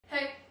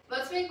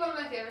Let's make one of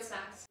my favorite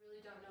snacks. I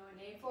really don't know a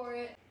name for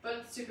it, but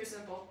it's super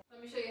simple.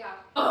 Let me show you how.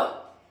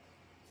 Ugh.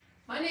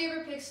 My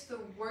neighbor picks the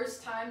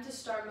worst time to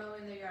start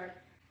mowing the yard.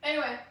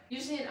 Anyway, you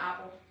just need an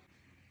apple.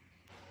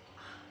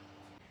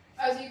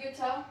 As you could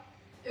tell,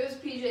 it was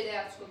PJ day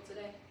at school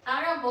today. And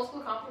I got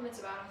multiple compliments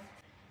about him.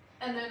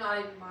 And they're not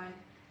even mine.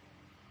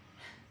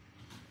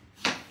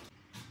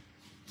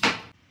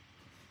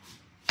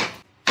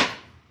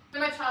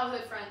 They're my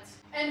childhood friends.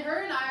 And her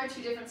and I are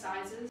two different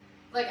sizes.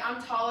 Like,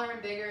 I'm taller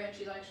and bigger and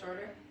she's like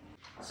shorter.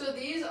 So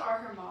these are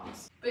her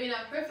moms. But you know,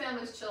 her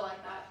family's chill like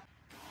that.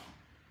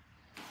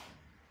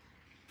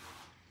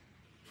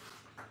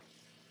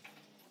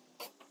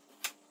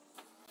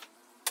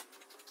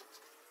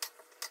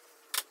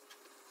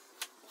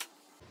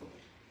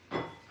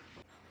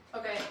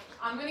 Okay,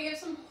 I'm gonna give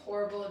some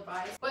horrible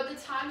advice, but the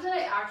times that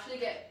I actually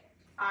get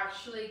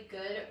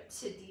good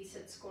to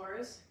decent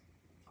scores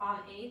on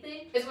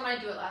anything is when I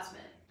do it last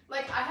minute.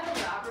 Like, I had a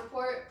lab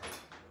report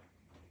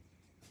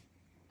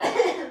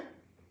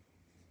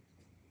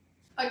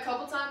a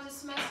couple times this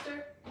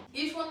semester.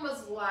 Each one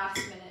was last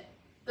minute.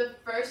 The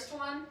first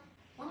one,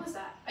 when was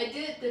that? I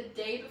did it the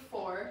day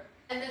before,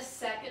 and the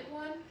second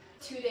one,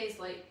 2 days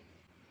late.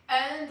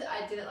 And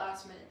I did it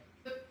last minute.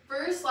 The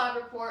first lab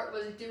report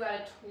was due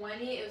out of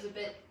 20. It was a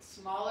bit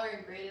smaller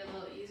and graded a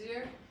little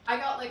easier. I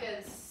got like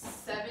a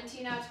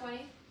 17 out of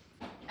 20.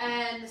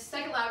 And the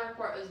second lab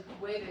report was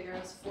way bigger.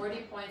 It was 40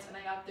 points and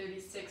I got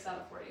 36 out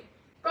of 40.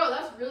 Bro,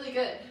 that's really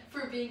good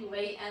for being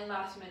late and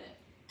last minute.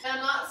 And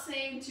I'm not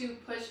saying to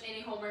push any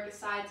homework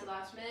aside to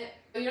last minute,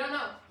 but you don't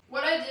know.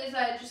 What I did is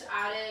I just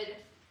added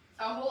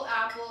a whole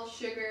apple,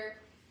 sugar,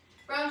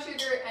 brown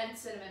sugar, and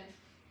cinnamon.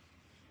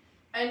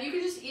 And you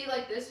can just eat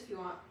like this if you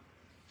want.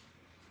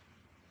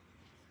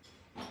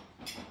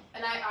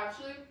 And I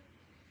actually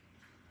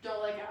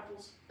don't like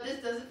apples.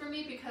 This does it for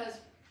me because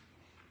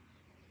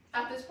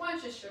at this point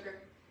it's just sugar.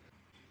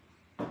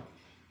 I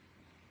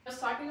was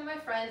talking to my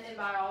friend in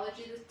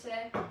biology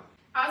today,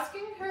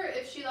 asking her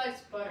if she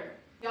likes butter.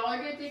 Y'all are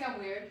gonna think I'm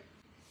weird,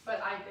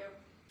 but I do.